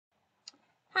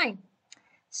Hi.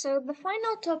 So the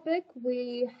final topic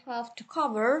we have to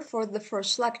cover for the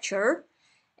first lecture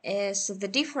is the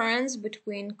difference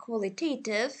between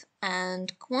qualitative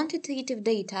and quantitative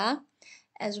data,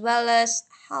 as well as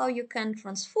how you can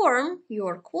transform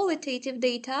your qualitative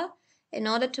data in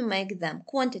order to make them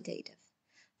quantitative.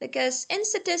 Because in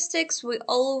statistics, we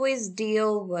always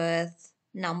deal with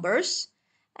numbers,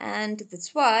 and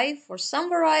that's why for some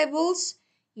variables,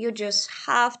 you just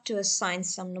have to assign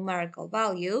some numerical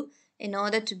value in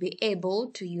order to be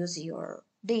able to use your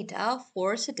data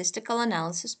for statistical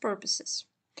analysis purposes.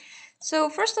 So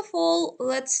first of all,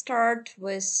 let's start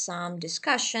with some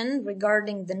discussion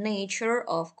regarding the nature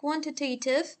of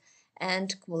quantitative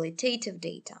and qualitative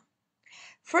data.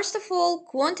 First of all,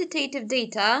 quantitative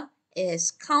data is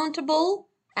countable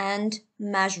and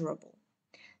measurable.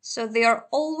 So they are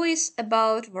always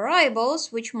about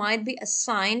variables which might be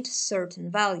assigned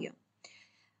certain value.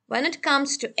 When it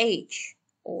comes to age,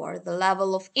 or the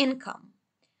level of income,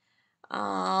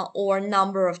 or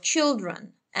number of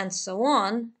children, and so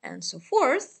on and so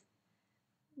forth,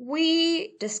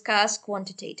 we discuss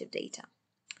quantitative data.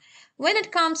 When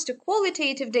it comes to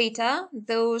qualitative data,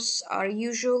 those are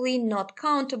usually not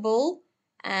countable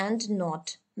and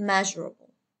not measurable.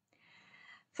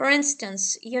 For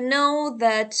instance, you know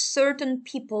that certain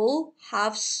people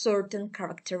have certain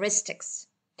characteristics.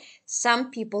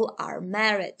 Some people are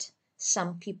married,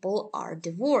 some people are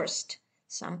divorced,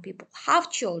 some people have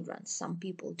children, some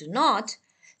people do not,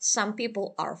 some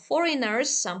people are foreigners,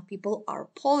 some people are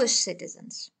Polish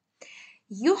citizens.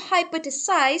 You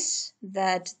hypothesize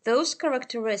that those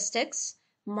characteristics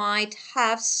might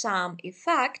have some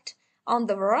effect on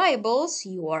the variables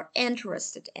you are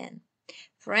interested in.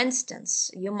 For instance,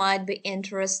 you might be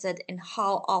interested in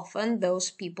how often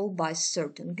those people buy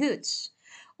certain goods,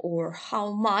 or how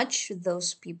much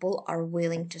those people are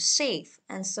willing to save,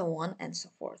 and so on and so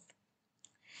forth.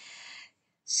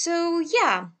 So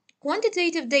yeah,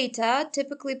 quantitative data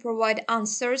typically provide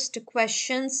answers to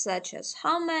questions such as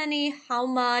how many, how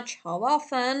much, how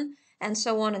often, and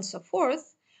so on and so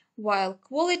forth, while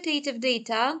qualitative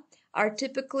data are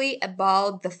typically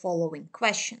about the following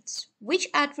questions: which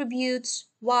attributes,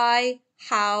 why,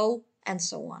 how, and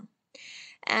so on.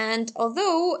 And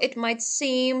although it might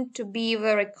seem to be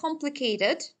very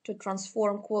complicated to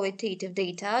transform qualitative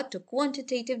data to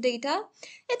quantitative data,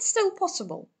 it's still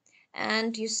possible,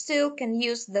 and you still can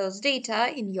use those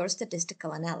data in your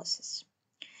statistical analysis.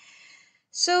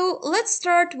 So let's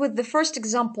start with the first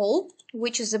example,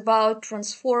 which is about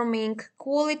transforming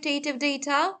qualitative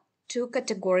data to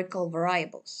categorical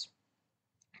variables.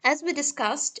 As we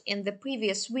discussed in the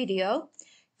previous video,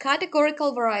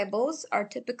 categorical variables are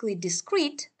typically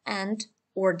discrete and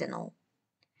ordinal.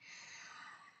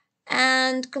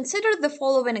 And consider the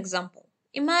following example.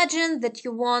 Imagine that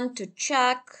you want to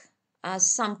check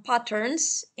some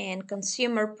patterns in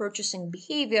consumer purchasing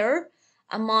behavior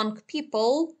among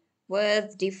people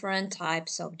with different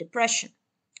types of depression.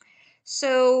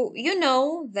 So you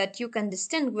know that you can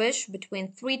distinguish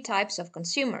between three types of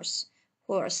consumers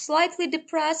who are slightly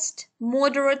depressed,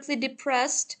 moderately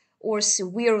depressed, or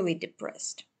severely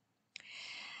depressed.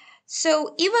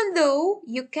 So even though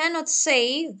you cannot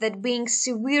say that being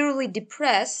severely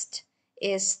depressed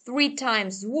is 3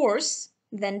 times worse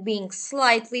than being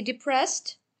slightly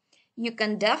depressed, you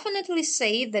can definitely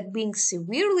say that being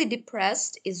severely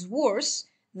depressed is worse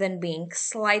than being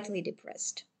slightly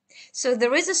depressed. So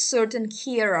there is a certain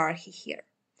hierarchy here.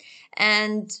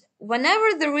 And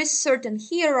whenever there is certain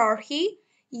hierarchy,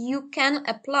 you can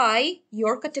apply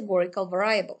your categorical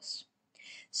variables.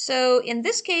 So in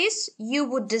this case, you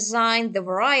would design the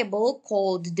variable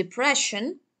called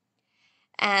depression.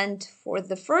 And for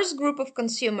the first group of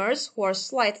consumers who are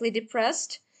slightly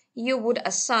depressed, you would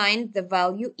assign the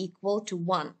value equal to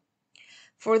 1.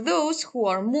 For those who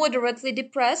are moderately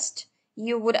depressed,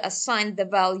 you would assign the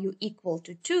value equal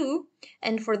to 2.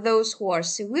 And for those who are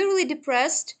severely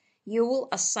depressed, you will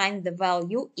assign the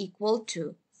value equal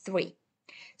to 3.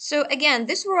 So again,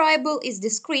 this variable is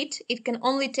discrete. It can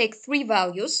only take 3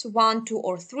 values, 1, 2,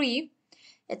 or 3.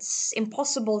 It's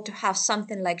impossible to have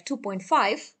something like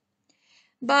 2.5.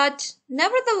 But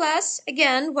nevertheless,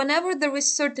 again, whenever there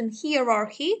is certain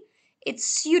hierarchy, it's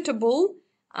suitable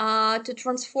to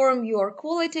transform your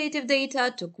qualitative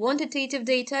data to quantitative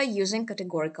data using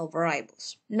categorical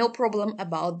variables. No problem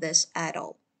about this at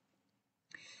all.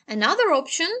 Another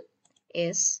option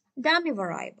is dummy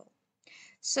variable.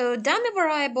 So dummy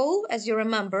variable, as you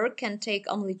remember, can take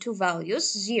only 2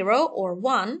 values, 0 or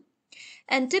 1.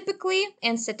 And typically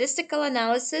in statistical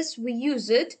analysis, we use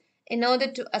it in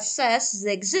order to assess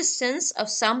the existence of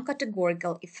some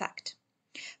categorical effect.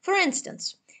 For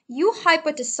instance, you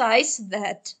hypothesize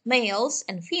that males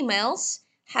and females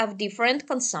have different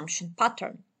consumption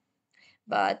pattern.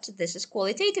 But this is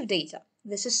qualitative data.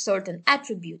 This is certain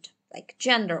attribute like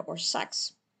gender or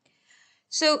sex.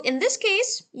 So in this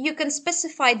case, you can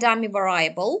specify dummy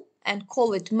variable and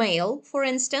call it male, for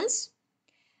instance.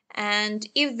 And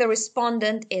if the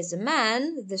respondent is a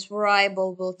man, this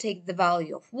variable will take the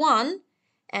value of 1.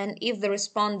 And if the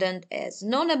respondent is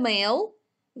not a male,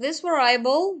 this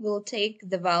variable will take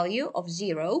the value of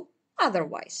 0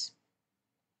 otherwise.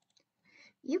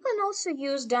 You can also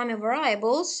use dummy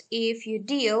variables if you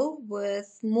deal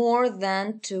with more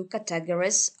than 2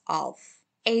 categories of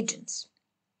agents.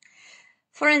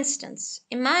 For instance,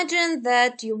 imagine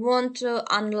that you want to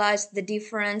analyze the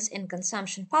difference in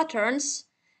consumption patterns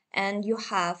and you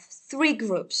have 3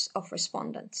 groups of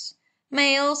respondents: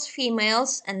 males,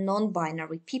 females, and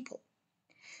non-binary people.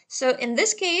 So in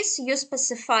this case, you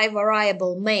specify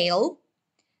variable male,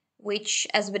 which,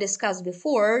 as we discussed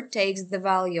before, takes the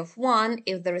value of 1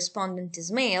 if the respondent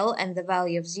is male and the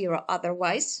value of 0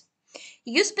 otherwise.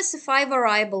 You specify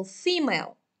variable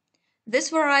female. This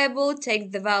variable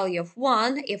takes the value of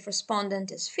 1 if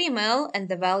respondent is female and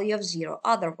the value of 0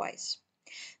 otherwise.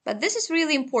 But this is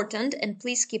really important and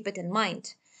please keep it in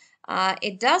mind.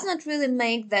 It does not really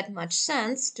make that much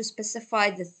sense to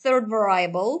specify the third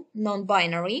variable,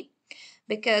 non-binary,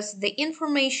 because the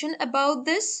information about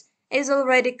this is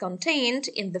already contained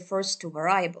in the first 2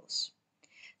 variables.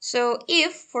 So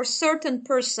if for certain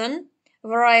person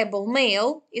variable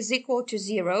male is equal to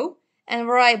 0 and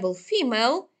variable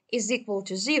female is equal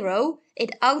to 0,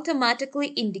 it automatically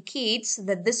indicates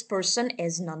that this person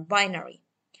is non-binary.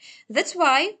 That's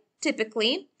why,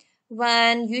 typically,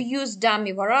 when you use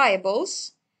dummy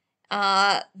variables,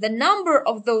 the number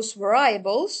of those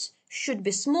variables should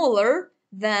be smaller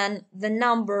than the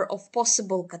number of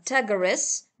possible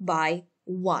categories by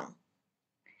 1.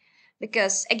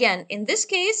 Because, again, in this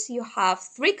case, you have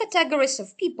 3 categories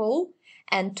of people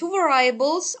and 2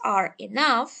 variables are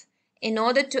enough in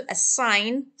order to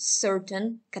assign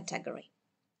certain category.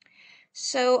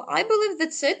 So I believe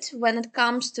that's it when it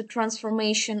comes to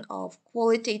transformation of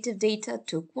qualitative data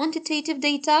to quantitative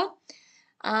data.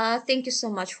 Thank you so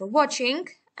much for watching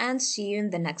and see you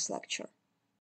in the next lecture.